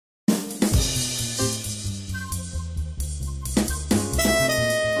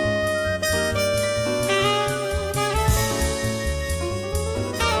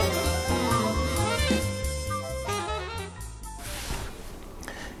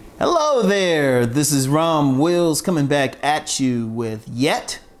Hello there, this is Rom Wills coming back at you with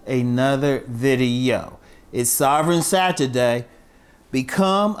yet another video. It's Sovereign Saturday.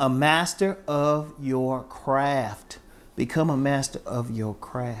 Become a master of your craft. Become a master of your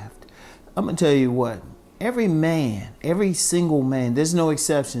craft. I'm gonna tell you what, every man, every single man, there's no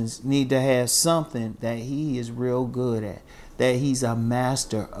exceptions, need to have something that he is real good at, that he's a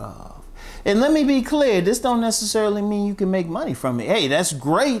master of. And let me be clear, this don't necessarily mean you can make money from it. Hey, that's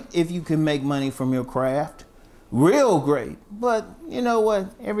great if you can make money from your craft. Real great. But you know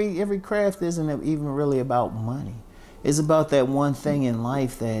what? Every craft isn't even really about money. It's about that one thing in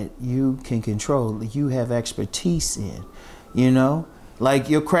life that you can control, that you have expertise in, you know? Like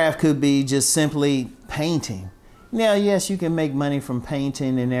your craft could be just simply painting. Now, yes, you can make money from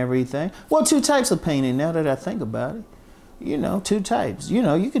painting and everything. Well, two types of painting now that I think about it. You know, two types. You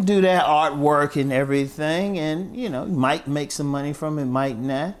know, you can do that artwork and everything and, you know, you might make some money from it, might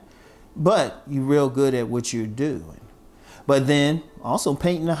not. But you're real good at what you're doing. But then also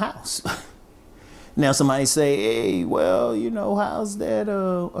painting a house. Now somebody say, hey, well, you know, how's that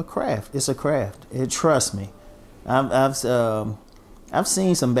a craft? It's a craft. Trust me. I've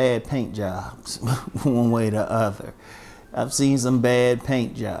seen some bad paint jobs one way or the other. I've seen some bad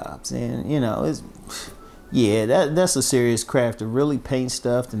paint jobs and, you know, it's... Yeah, that's a serious craft to really paint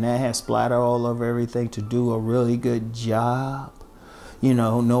stuff and that has splatter all over everything, to do a really good job. You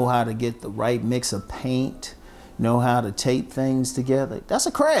know how to get the right mix of paint, know how to tape things together. That's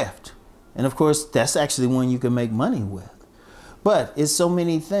a craft. And of course, that's actually one you can make money with. But it's so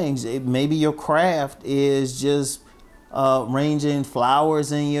many things. Maybe your craft is just arranging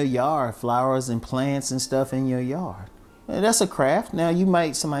flowers in your yard, flowers and plants and stuff in your yard. That's a craft. Now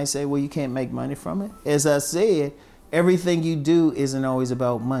somebody say, well, you can't make money from it. As I said, everything you do isn't always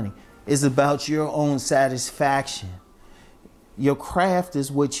about money. It's about your own satisfaction. Your craft is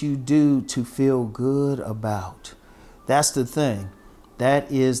what you do to feel good about. That's the thing.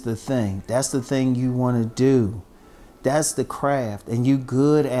 That is the thing. That's the thing you want to do. That's the craft, and you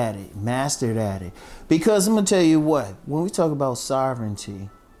good at it, mastered at it. Because I'm gonna tell you what, when we talk about sovereignty,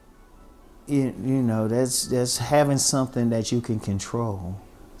 you know, that's having something that you can control,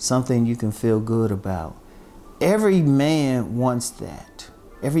 something you can feel good about. Every man wants that.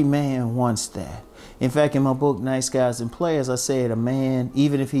 Every man wants that. In fact, in my book, Nice Guys and Players, I said a man,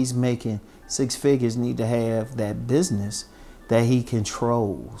 even if he's making six figures, need to have that business that he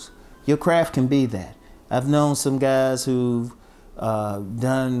controls. Your craft can be that. I've known some guys who've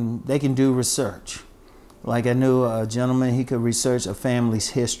they can do research. Like I knew a gentleman, he could research a family's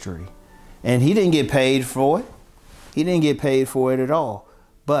history. And he didn't get paid for it. He didn't get paid for it at all.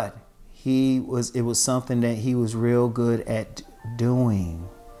 But it was something that he was real good at doing.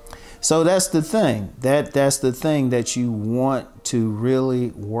 So that's the thing. That's the thing that you want to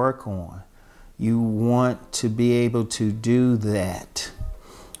really work on. You want to be able to do that.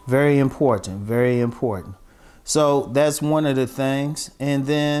 Very important, very important. So that's one of the things. And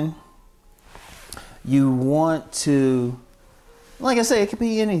then you want to, like I say, it could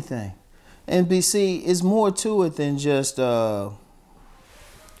be anything. And BC is more to it than just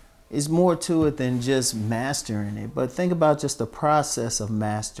mastering it. But think about just the process of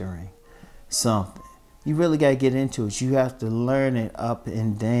mastering something. You really got to get into it. You have to learn it up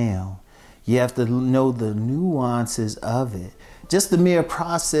and down. You have to know the nuances of it. Just the mere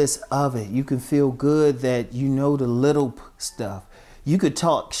process of it. You can feel good that you know the little stuff. You could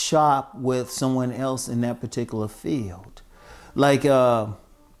talk shop with someone else in that particular field. Like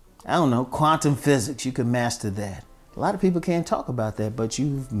I don't know, quantum physics, you can master that. A lot of people can't talk about that, but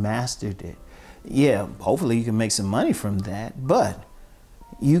you've mastered it. Yeah, hopefully you can make some money from that, but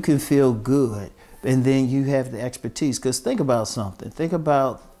you can feel good. And then you have the expertise, because think about something. Think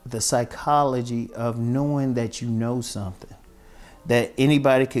about the psychology of knowing that you know something, that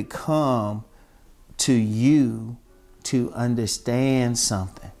anybody could come to you to understand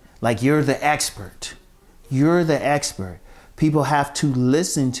something. Like you're the expert. You're the expert. People have to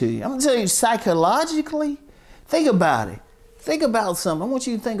listen to you. I'm gonna tell you, psychologically, think about it. Think about something. I want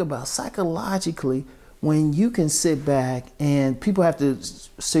you to think about psychologically when you can sit back and people have to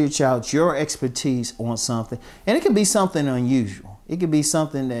search out your expertise on something. And it could be something unusual. It could be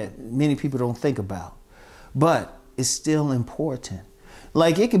something that many people don't think about, but it's still important.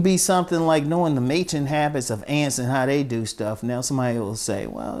 Like it could be something like knowing the mating habits of ants and how they do stuff. Now somebody will say,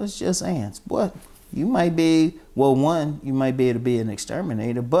 well, it's just ants. What? You might be, well, one, you might be able to be an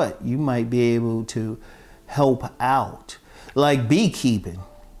exterminator, but you might be able to help out. Like beekeeping.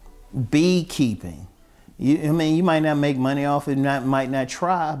 Beekeeping. I mean, you might not make money off it, might not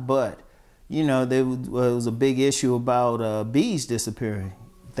try, but, you know, there was a big issue about bees disappearing.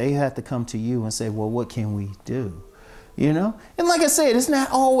 they have to come to you and say, well, what can we do? You know? And like I said, it's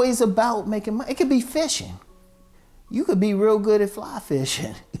not always about making money. It could be fishing. You could be real good at fly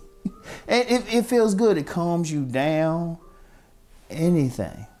fishing. And it feels good. It calms you down.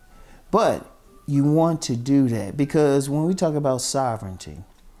 Anything. But you want to do that because when we talk about sovereignty,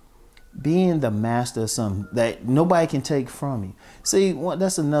 being the master of something that nobody can take from you. See,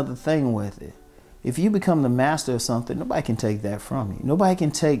 that's another thing with it. If you become the master of something, nobody can take that from you. Nobody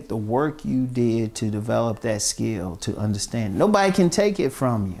can take the work you did to develop that skill, to understand. Nobody can take it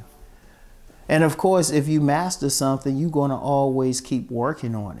from you. And of course, if you master something, you're going to always keep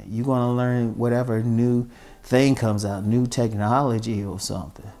working on it. You're going to learn whatever new thing comes out, new technology or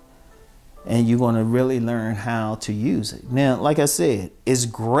something. And you're going to really learn how to use it. Now, like I said, it's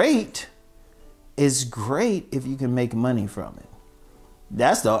great. It's great if you can make money from it.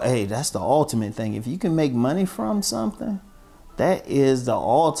 That's the ultimate thing. If you can make money from something, that is the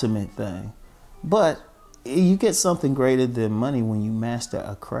ultimate thing. But you get something greater than money when you master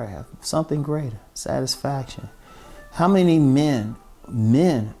a craft. Something greater, satisfaction. How many men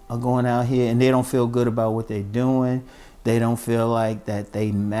are going out here and they don't feel good about what they're doing? They don't feel like that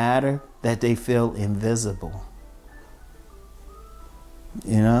they matter, that they feel invisible.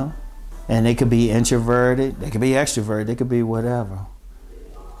 You know? And they could be introverted, they could be extroverted, they could be whatever.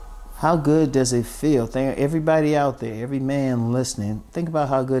 How good does it feel? Everybody out there, every man listening, think about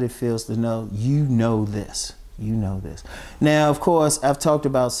how good it feels to know you know this. You know this. Now, of course, I've talked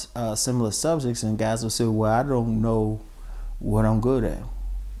about similar subjects and guys will say, well, I don't know what I'm good at.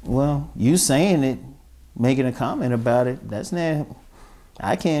 Well, you saying it, making a comment about it, that's not,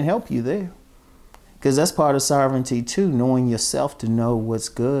 I can't help you there. Because that's part of sovereignty too, knowing yourself to know what's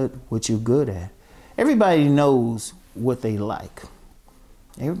good, what you're good at. Everybody knows what they like.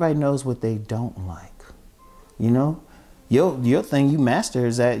 Everybody knows what they don't like. You know, your thing you master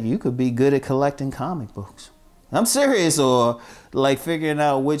is that you could be good at collecting comic books. I'm serious. Or like figuring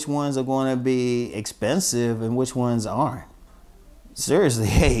out which ones are going to be expensive and which ones aren't. Seriously,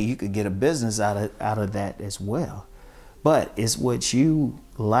 hey, you could get a business out of that as well. But it's what you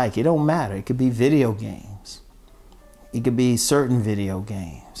like. It don't matter. It could be video games. It could be certain video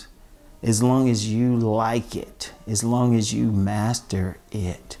games. As long as you like it, as long as you master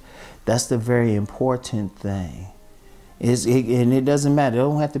it. That's the very important thing. And it doesn't matter. It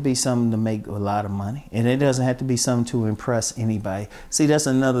don't have to be something to make a lot of money. And it doesn't have to be something to impress anybody. See, that's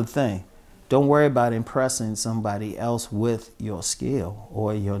another thing. Don't worry about impressing somebody else with your skill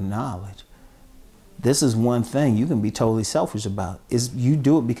or your knowledge. This is one thing you can be totally selfish about. Is you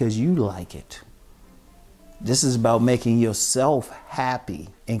do it because you like it. This is about making yourself happy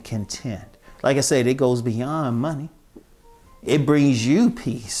and content. Like I said, it goes beyond money. It brings you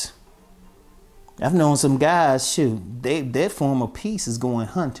peace. I've known some guys, shoot, their form of peace is going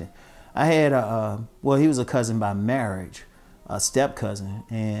hunting. I had well, he was a cousin by marriage, a step cousin,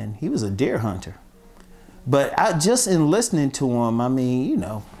 and he was a deer hunter. But just in listening to him, I mean, you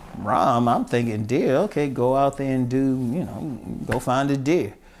know, Rom, I'm thinking deer, okay, go out there and do, you know, go find a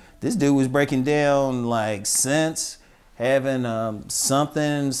deer. This dude was breaking down like scents, having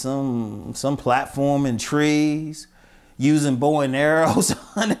something, some platform in trees, using bow and arrows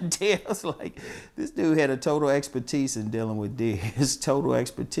on a deer. I was like, this dude had a total expertise in dealing with deer. His total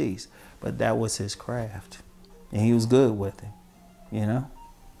expertise. But that was his craft. And he was good with it, you know?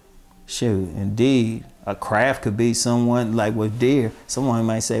 Shoot, indeed, a craft could be someone like with deer. Someone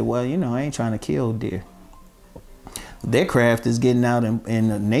might say, well, you know, I ain't trying to kill deer. Their craft is getting out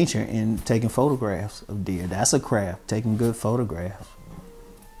in nature and taking photographs of deer. That's a craft, taking good photographs.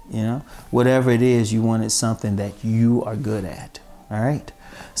 You know, whatever it is, you wanted something that you are good at. All right.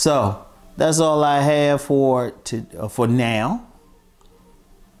 So that's all I have for now.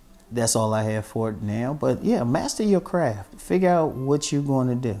 That's all I have for now. But yeah, master your craft. Figure out what you're going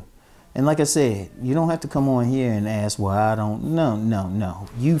to do. And like I said, you don't have to come on here and ask, well, I don't. No.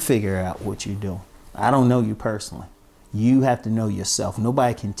 You figure out what you're doing. I don't know you personally. You have to know yourself.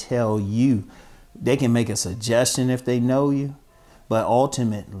 Nobody can tell you. They can make a suggestion if they know you. But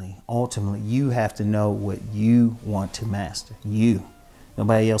ultimately, you have to know what you want to master. You.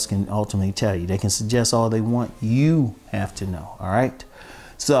 Nobody else can ultimately tell you. They can suggest all they want. You have to know. All right?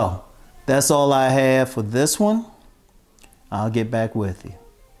 So that's all I have for this one. I'll get back with you.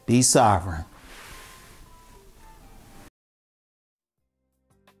 Be sovereign.